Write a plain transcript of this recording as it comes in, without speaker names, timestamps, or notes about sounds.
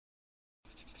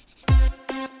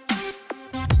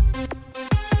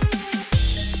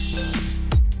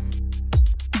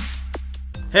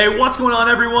Hey, what's going on,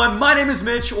 everyone? My name is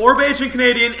Mitch, Orb Agent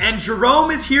Canadian, and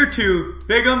Jerome is here too.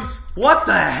 Bigums, what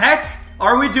the heck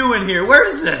are we doing here? Where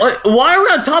is this? Why are we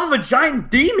on top of a giant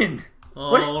demon?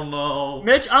 Oh, no.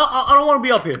 Mitch, I don't want to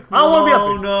be up here. I don't want to be up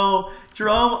here. Oh, no.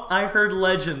 Jerome, I heard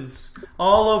legends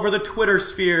all over the Twitter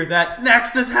sphere that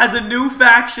Nexus has a new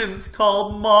faction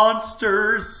called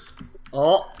Monsters.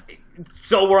 Oh,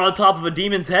 so we're on top of a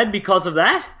demon's head because of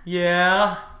that?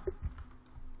 Yeah.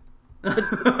 But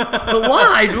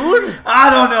why, dude?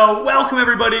 I don't know. Welcome,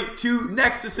 everybody, to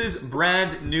Nexus's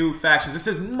brand new factions. This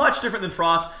is much different than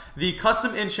Frost. The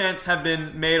custom enchants have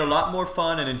been made a lot more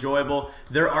fun and enjoyable.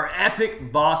 There are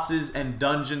epic bosses and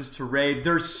dungeons to raid.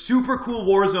 There's super cool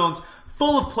war zones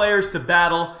full of players to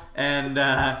battle and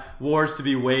wars to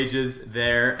be wages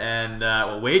there. And,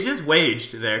 well, wages?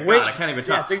 Waged there. God, I can't even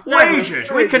talk. Yes, exactly.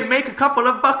 Wages! We can make a couple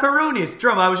of buckaroonies.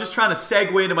 Drum, I was just trying to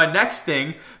segue into my next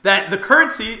thing, that the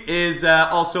currency is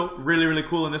also really, really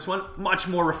cool in this one. Much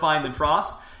more refined than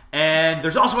Frost. And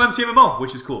there's also MCMMO,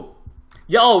 which is cool.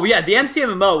 Oh, yeah, the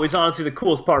MCMMO is honestly the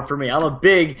coolest part for me. I'm a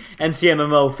big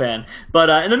MCMMO fan. But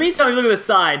in the meantime, you look at the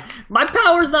side, my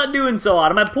power's not doing so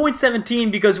hot. I'm at 0.17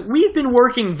 because we've been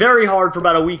working very hard for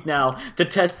about a week now to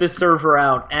test this server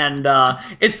out. And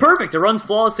it's perfect. It runs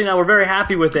flawlessly now. We're very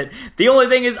happy with it. The only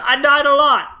thing is I died a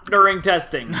lot during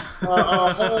testing.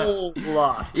 A whole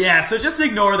lot. Yeah, so just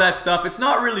ignore that stuff. It's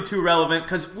not really too relevant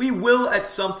because we will at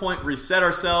some point reset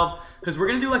ourselves, because we're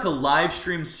going to do like a live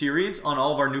stream series on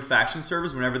all of our new faction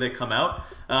servers whenever they come out.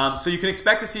 So you can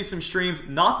expect to see some streams,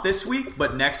 not this week,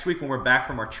 but next week when we're back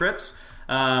from our trips.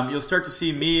 You'll start to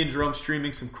see me and Jerome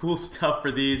streaming some cool stuff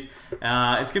for these. It's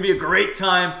going to be a great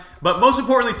time. But most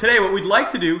importantly today, what we'd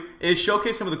like to do is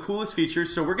showcase some of the coolest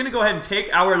features. So we're going to go ahead and take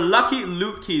our lucky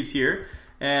loot keys here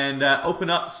and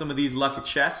open up some of these lucky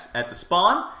chests at the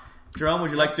spawn. Jerome, would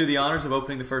you like to do the honors of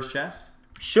opening the first chest?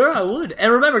 Sure, I would.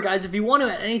 And remember, guys, if you want to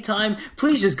at any time,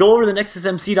 please just go over to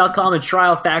nexusmc.com and try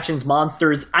out Factions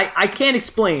Monsters. I can't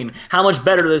explain how much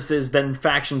better this is than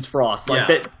Factions Frost. Like,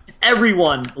 that,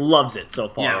 everyone loves it so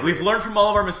far. Yeah, we've learned from all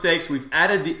of our mistakes. We've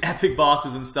added the epic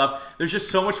bosses and stuff. There's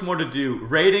just so much more to do.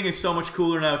 Raiding is so much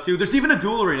cooler now, too. There's even a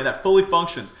duel arena that fully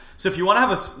functions. So if you want to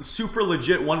have a super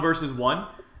legit 1 versus 1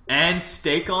 and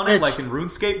stake on it, like in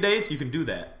RuneScape days, you can do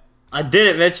that. I did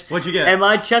it, Mitch. What'd you get? In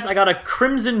my chest, I got a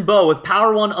Crimson Bow with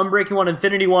Power 1, Unbreaking 1,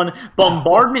 Infinity 1,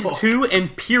 Bombardment 2,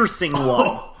 and Piercing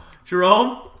 1.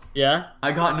 Jerome? Yeah?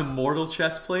 I got an Immortal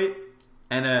chestplate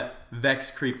and a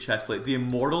Vex Creep chestplate. The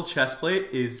Immortal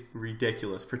chestplate is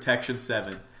ridiculous. Protection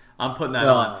 7. I'm putting that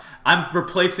on. I'm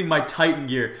replacing my Titan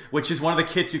gear, which is one of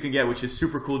the kits you can get, which is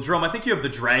super cool. Jerome, I think you have the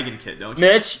Dragon kit, don't you?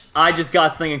 Mitch, I just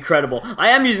got something incredible. I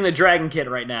am using the Dragon kit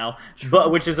right now,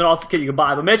 which is an awesome kit you can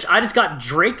buy. But Mitch, I just got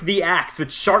Drake the Axe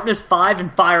with Sharpness 5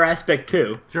 and Fire Aspect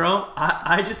 2. Jerome,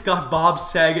 I just got Bob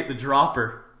Saget the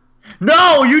Dropper.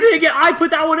 No, you didn't get. I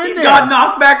put that one in there. He's got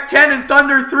Knockback 10 and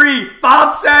Thunder 3.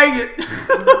 Bob Saget.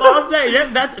 Bob Saget. Yeah,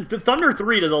 that's the Thunder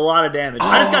 3 does a lot of damage.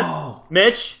 I just got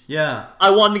Mitch. Yeah. I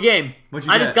won the game. What'd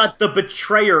you get? I just got the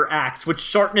Betrayer Axe with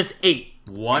Sharpness 8.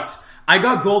 What? I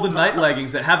got Golden Knight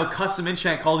leggings that have a custom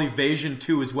enchant called Evasion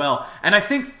 2 as well. And I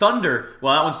think Thunder,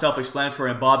 well, that one's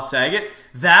self-explanatory, and Bob Saget,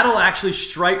 that'll actually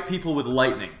strike people with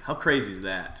lightning. How crazy is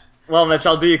that? Well, Mitch,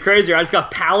 I'll do you crazier. I just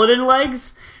got Paladin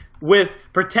legs with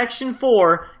Protection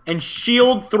 4 and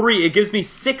Shield 3. It gives me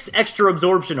 6 extra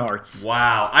Absorption Hearts.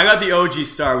 Wow. I got the OG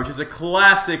Star, which is a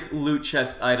classic loot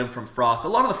chest item from Frost. A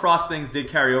lot of the Frost things did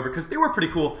carry over because they were pretty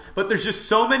cool, but there's just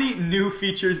so many new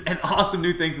features and awesome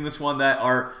new things in this one that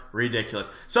are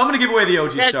ridiculous. So I'm going to give away the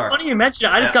OG Star. It's funny you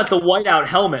mentioned it. I just got the whiteout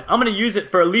helmet. I'm going to use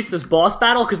it for at least this boss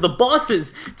battle because the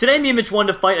bosses... Today me and Mitch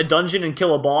wanted to fight a dungeon and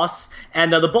kill a boss,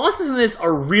 and the bosses in this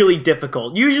are really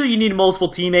difficult. Usually you need multiple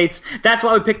teammates. That's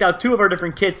why we picked out 2 of our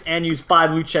different kits and used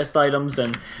 5 loot chest items,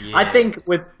 and I think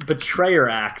with Betrayer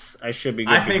Axe, I should be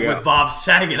good I think with Bob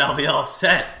Saget, I'll be all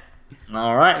set.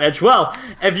 All right, Mitch. Well,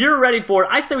 if you're ready for it,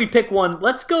 I say we pick one.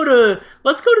 Let's go to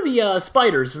the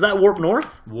spiders. Is that Warp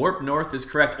North? Warp North is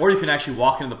correct. Or you can actually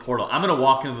walk into the portal. I'm going to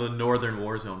walk into the Northern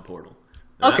Warzone portal.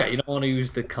 Okay, you don't want to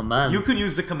use the command. You can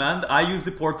use the command. I use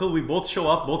the portal. We both show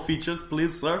up, both features,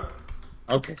 please, sir.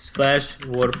 Okay, /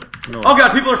 Warp North. Oh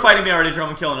god, people are fighting me already, Jerome.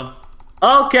 I'm killing them.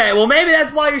 Okay, well maybe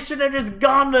that's why you should have just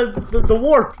gone to the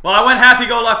warp. Well, I went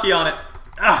happy-go-lucky on it.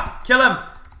 Ah, kill him.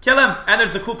 Kill him! And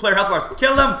there's the cool player health bars.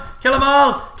 Kill them! Kill them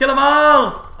all! Kill them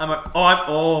all!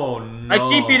 Oh no. I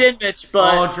TP'd in, Mitch,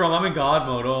 but... Oh, Jerome, I'm in God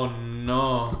mode. Oh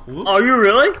no. Oops. Are you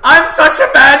really? I'm such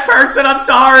a bad person, I'm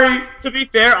sorry! To be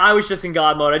fair, I was just in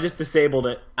God mode. I just disabled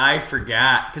it. I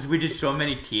forgot, because we did so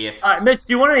many tests. Alright, Mitch,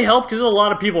 do you want any help? Because there's a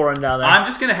lot of people running down there. I'm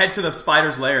just gonna head to the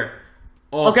spider's lair.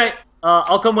 Oh. Okay.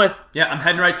 I'll come with. Yeah, I'm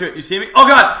heading right to it. You see me? Oh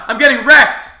god, I'm getting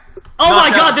wrecked! Oh my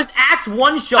god, this axe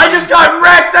one-shot. I just got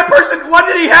wrecked! That person, what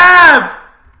did he have?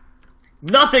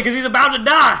 Nothing, because he's about to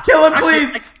die. Kill him,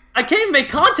 please! I can't even make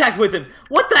contact with him.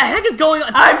 What the heck is going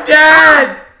on? I'm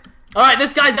dead! Alright,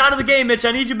 this guy's out of the game, Mitch.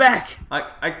 I need you back.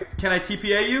 Can I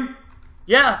TPA you?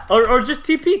 Yeah, or just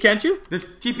TP, can't you?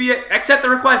 Just TPA, accept the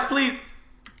request, please.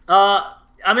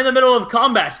 I'm in the middle of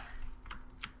combat.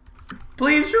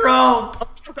 Please, Jerome.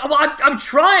 I'm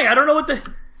trying. I don't know what the...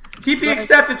 TP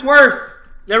accept, it's worth.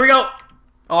 There we go.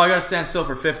 Oh, I gotta stand still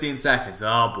for 15 seconds.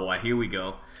 Oh boy, here we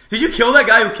go. Did you kill that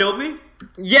guy who killed me?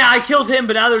 Yeah, I killed him,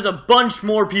 but now there's a bunch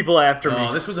more people after me.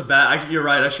 Oh, this was a bad... You're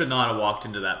right, I should not have walked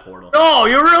into that portal. No,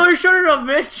 you really shouldn't have,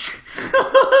 Mitch.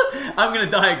 I'm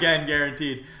gonna die again,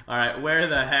 guaranteed. Alright, where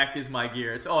the heck is my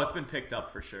gear? It's been picked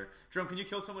up for sure. Jerome, can you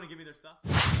kill someone and give me their stuff?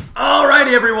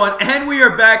 Alrighty, everyone, and we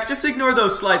are back. Just ignore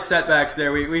those slight setbacks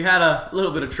there. We had a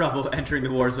little bit of trouble entering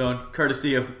the war zone,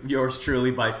 courtesy of yours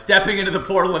truly, by stepping into the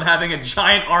portal and having a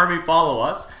giant army follow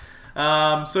us.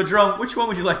 So Jerome, which one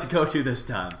would you like to go to this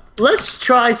time? Let's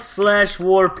try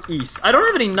 /warp east. I don't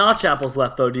have any notch apples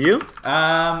left, though, do you?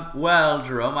 Well,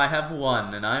 Jerome, I have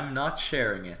one, and I'm not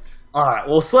sharing it. Alright,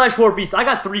 well, /warp east. I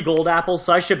got 3 gold apples,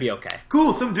 so I should be okay.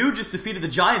 Cool, some dude just defeated the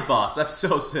giant boss. That's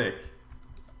so sick.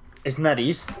 Isn't that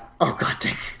east? Oh, god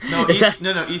dang it. No, east,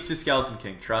 no, east is Skeleton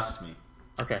King, trust me.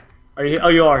 Okay. Are you? Oh,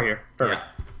 you are here. Perfect.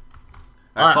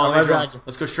 Yeah. Alright, follow me, Jerome. Roger.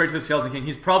 Let's go straight to the Skeleton King.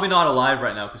 He's probably not alive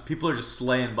right now, because people are just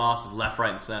slaying bosses left,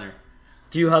 right, and center.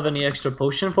 Do you have any extra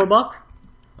potion for Buck?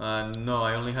 No,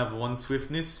 I only have 1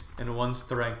 swiftness and 1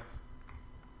 strength.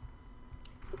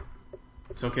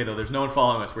 It's okay though, there's no one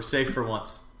following us. We're safe for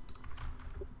once.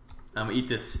 I'm gonna eat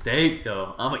this steak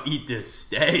though. I'm gonna eat this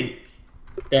steak.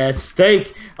 That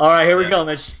steak. Alright, here we go,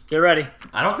 Mitch. Get ready.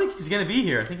 I don't think he's gonna be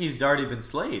here. I think he's already been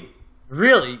slayed.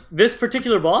 Really? This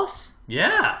particular boss?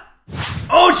 Yeah.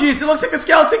 Oh jeez, it looks like the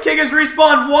Skeleton King has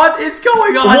respawned. What is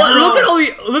going on?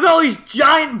 Look at all these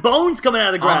giant bones coming out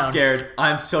of the ground. I'm scared.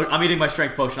 I'm eating my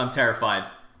strength potion. I'm terrified.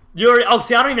 See,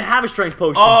 I don't even have a strength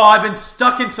potion. Oh, I've been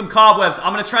stuck in some cobwebs.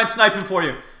 I'm gonna try and snipe him for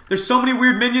you. There's so many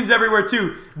weird minions everywhere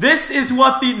too. This is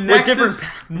what the Nexus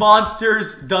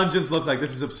monsters dungeons look like.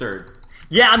 This is absurd.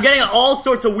 Yeah, I'm getting all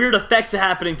sorts of weird effects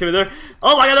happening to me.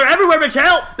 Oh my god, they're everywhere, Mitch,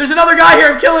 help! There's another guy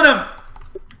here, I'm killing him!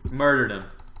 Murdered him.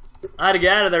 I had to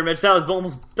get out of there, Mitch. That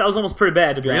was almost pretty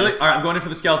bad, to be honest. Really? Alright, I'm going in for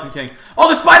the Skeleton King. Oh,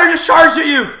 the spider just charged at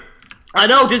you! I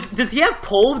know, does he have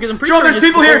cold? Because I'm pretty Joe, sure there's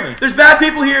people here! There's bad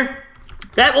people here!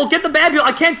 Well, get the bad people.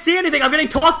 I can't see anything. I'm getting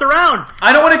tossed around.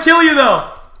 I don't want to kill you,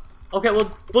 though. Okay,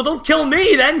 well, don't kill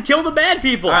me, then. Kill the bad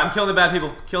people. Alright, I'm killing the bad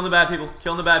people. Killing the bad people.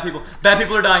 Killing the bad people. Bad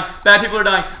people are dying. Bad people are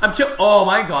dying. Oh,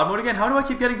 my God mode again. How do I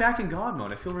keep getting back in God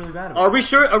mode? I feel really bad about it.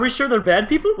 Are we sure they're bad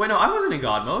people? Wait, no, I wasn't in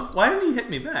God mode. Why didn't he hit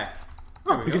me back?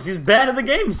 Oh, because he's bad at the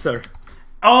game, sir.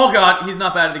 Oh, God. He's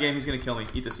not bad at the game. He's going to kill me.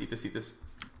 Eat this, eat this, eat this.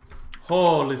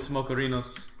 Holy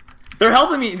smokerinos. They're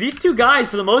helping me. These 2 guys,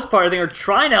 for the most part, I think, are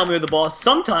trying to help me with the boss.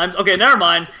 Sometimes, okay, never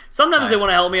mind. Sometimes they want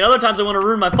to help me, and other times they want to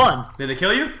ruin my fun. Did they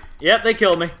kill you? Yep, they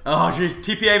killed me. Oh, jeez.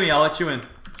 TPA me. I'll let you in.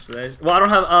 Well, I don't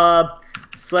have,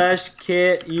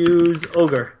 /can't use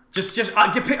ogre.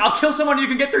 I'll kill someone and you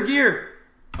can get their gear.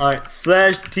 Alright,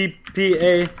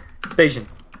 /TPA patient.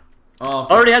 Oh,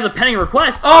 okay. Already has a pending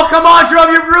request. Oh, come on,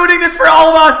 Jerome. You're ruining this for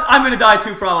all of us. I'm going to die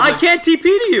too, probably. I can't TP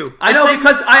to you. I know,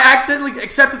 because I accidentally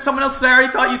accepted someone else's. I already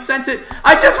thought you sent it.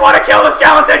 I just want to kill the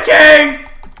Skeleton King.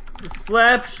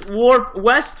 /warp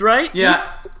west, right? Yeah.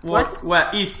 East?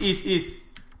 West. East.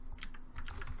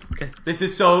 Okay. This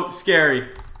is so scary.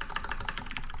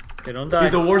 Okay, don't die.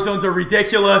 Dude, the war zones are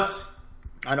ridiculous.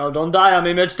 I know, don't die on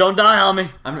me, Mitch. Don't die on me.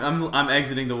 I'm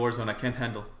exiting the war zone. I can't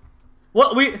handle.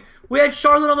 What? We had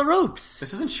Charlotte on the ropes.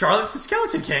 This isn't Charlotte. This is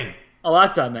Skeleton King. Oh,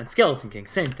 that's what I meant. Skeleton King.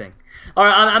 Same thing.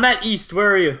 Alright, I'm at East.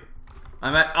 Where are you?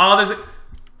 I'm at... Oh, there's a...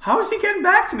 How is he getting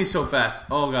back to me so fast?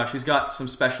 Oh, gosh. He's got some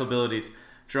special abilities.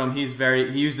 Jerome, he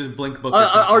used his blink book or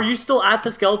something. Are you still at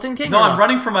the Skeleton King? No, I'm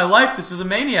running for my life. This is a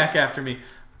maniac after me.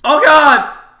 Oh,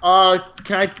 God!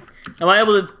 Am I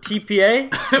able to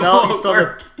TPA? No, he's still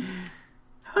there.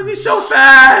 How's he so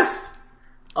fast?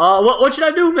 What should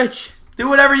I do, Mitch? Do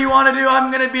whatever you want to do.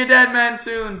 I'm going to be a dead man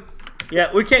soon.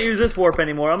 Yeah, we can't use this warp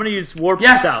anymore. I'm going to use warp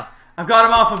south. I've got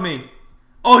him off of me.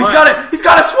 Oh, he's got it. He's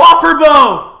got a swapper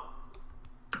bow.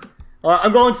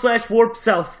 I'm going /warp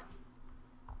south.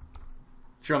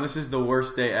 Jerome, this is the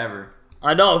worst day ever.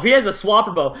 I know. If he has a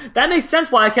swapper bow, that makes sense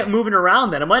why I kept moving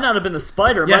around then. It might not have been the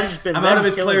spider. It might have just been I'm out of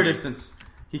his player distance.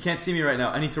 He can't see me right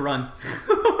now. I need to run.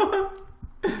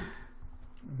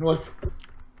 What?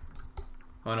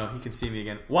 Oh no, he can see me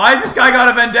again. Why has this guy got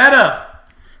a vendetta?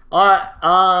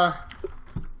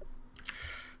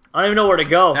 I don't even know where to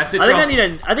go. That's it,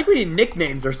 I think we need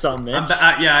nicknames or something, Mitch.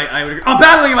 I would agree. I'm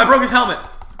battling him! I broke his helmet!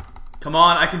 Come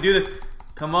on, I can do this.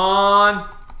 Come on.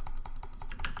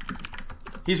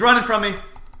 He's running from me.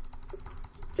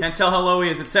 Can't tell how low he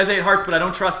is. It says 8 hearts, but I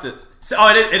don't trust it.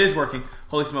 Oh, it is working.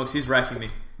 Holy smokes, he's wrecking me.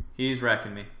 He's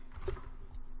wrecking me.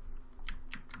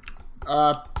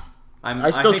 I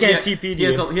still can't TP to you. He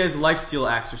has lifesteal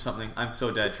axe or something. I'm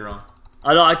so dead, Jerome.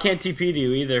 I can't TP to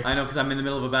you either. I know, because I'm in the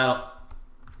middle of a battle.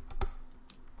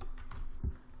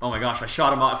 Oh my gosh, I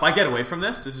shot him off. If I get away from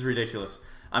this is ridiculous.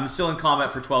 I'm still in combat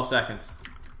for 12 seconds.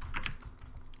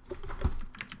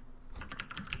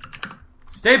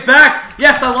 Stay back!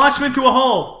 Yes, I launched him into a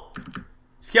hole!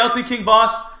 Skeleton King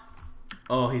boss.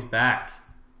 Oh, he's back.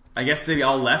 I guess they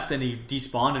all left and he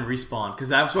despawned and respawned. Because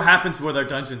that's what happens with our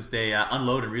dungeons. They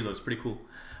unload and reload. It's pretty cool.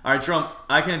 Alright, Jerome,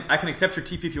 I can accept your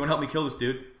TP if you want to help me kill this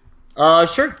dude.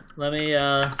 Sure. Let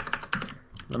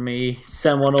me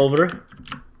send one over.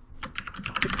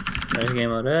 Game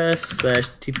mode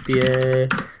S/TPA.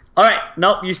 Alright,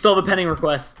 nope, you still have a pending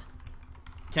request.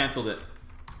 Cancelled it.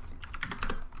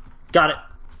 Got it.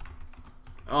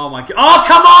 Oh my god. Oh,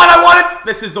 come on! I wanted...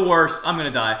 This is the worst. I'm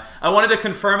gonna die. I wanted to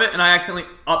confirm it, and I accidentally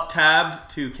up-tabbed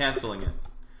to canceling it.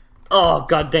 Oh,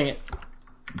 god dang it.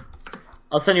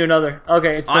 I'll send you another.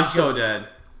 Okay, I'm so dead.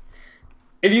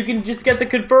 If you can just get the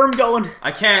confirm going.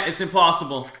 I can't. It's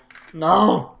impossible.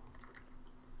 No.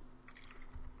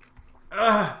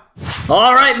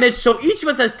 Alright, Mitch, so each of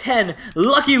us has 10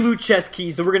 lucky loot chest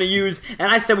keys that we're going to use, and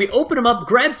I said we open them up,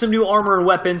 grab some new armor and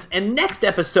weapons, and next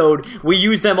episode we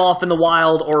use them off in the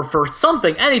wild or for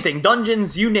something, anything,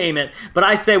 dungeons, you name it. But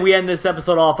I say we end this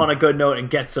episode off on a good note and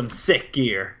get some sick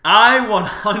gear. I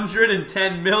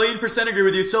 110,000,000% agree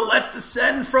with you, so let's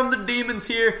descend from the demons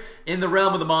here in the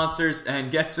realm of the monsters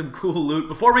and get some cool loot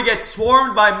before we get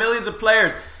swarmed by millions of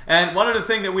players. And one other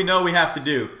thing that we know we have to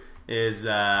do is,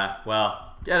 well...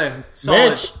 Get a solid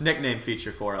Mitch, nickname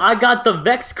feature for us. I got the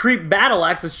Vex Creep Battle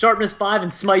Axe with Sharpness 5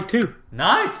 and Smite 2.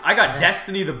 Nice. I got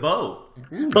Destiny the Bow.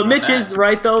 But Mitch is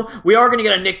right, though. We are going to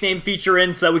get a nickname feature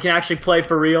in so that we can actually play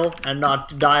for real and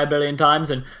not die a billion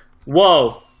times. And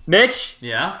whoa, Mitch?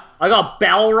 Yeah? I got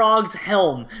Balrog's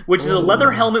Helm, which is a leather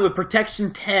helmet with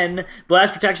Protection 10,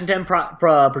 Blast Protection 10,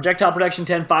 Projectile Protection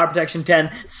 10, Fire Protection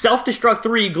 10, Self-Destruct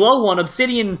 3, Glow 1,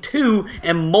 Obsidian 2,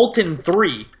 and Molten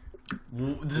 3.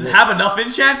 Does it have enough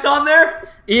enchants on there?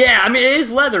 Yeah, I mean, it is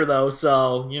leather, though,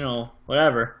 so, you know,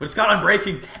 whatever. But it's got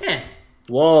Unbreaking 10.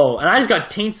 Whoa, and I just got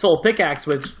Taint Soul Pickaxe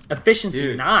with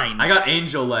Efficiency 9. I got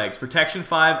Angel Legs, Protection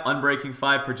 5, Unbreaking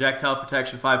 5, Projectile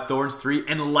Protection 5, Thorns 3,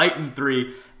 Enlighten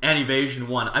 3, and Evasion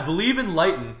 1. I believe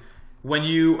Enlighten, when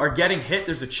you are getting hit,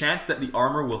 there's a chance that the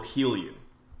armor will heal you.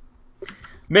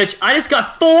 Mitch, I just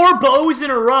got 4 bows in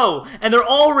a row, and they're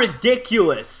all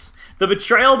ridiculous. The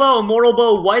Betrayal Bow, Immortal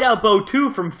Bow, Whiteout Bow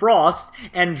 2 from Frost,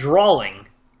 and Drawling.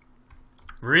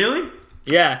 Really?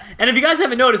 Yeah, and if you guys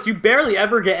haven't noticed, you barely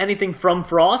ever get anything from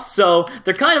Frost, so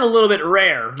they're kind of a little bit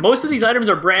rare. Most of these items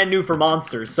are brand new for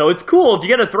monsters, so it's cool. If you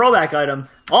get a throwback item,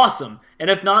 awesome.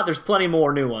 And if not, there's plenty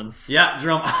more new ones. Yeah,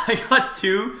 Jerome, I got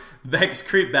 2 Vex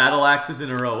Creep Battle Axes in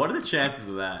a row. What are the chances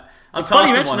of that? I'm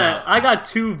tossing one out. I got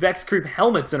 2 Vex Creep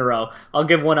helmets in a row. I'll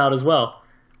give one out as well.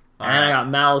 And I got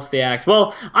Malice the Axe.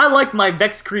 Well, I like my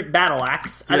Vex Creep Battle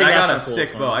Axe. Dude, I got a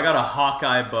sick bow. I got a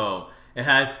Hawkeye bow. It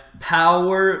has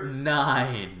power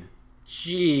 9.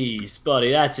 Jeez,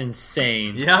 buddy, that's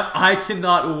insane. Yeah, I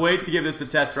cannot wait to give this a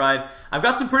test ride. I've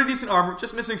got some pretty decent armor,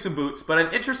 just missing some boots, but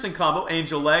an interesting combo.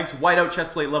 Angel Legs, Whiteout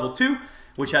Chestplate level 2,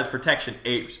 which has Protection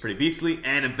 8, which is pretty beastly,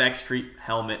 and a Vex Creep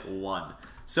Helmet 1.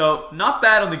 So, not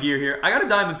bad on the gear here. I got a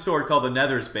diamond sword called the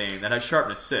Nether's Bane that has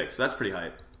Sharpness 6, so that's pretty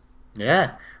hype.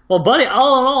 Yeah. Well, buddy,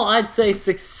 all in all, I'd say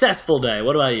successful day.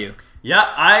 What about you? Yeah,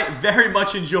 I very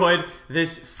much enjoyed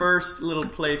this first little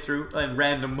playthrough and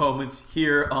random moments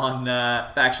here on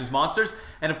Factions Monsters.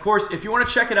 And of course, if you want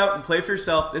to check it out and play for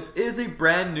yourself, this is a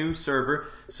brand new server.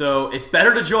 So it's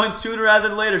better to join sooner rather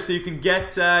than later so you can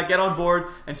get on board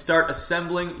and start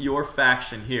assembling your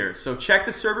faction here. So check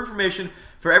the server information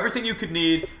for everything you could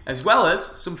need, as well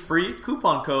as some free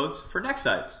coupon codes for next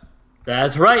sites.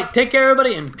 That's right. Take care,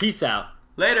 everybody, and peace out.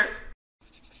 Later.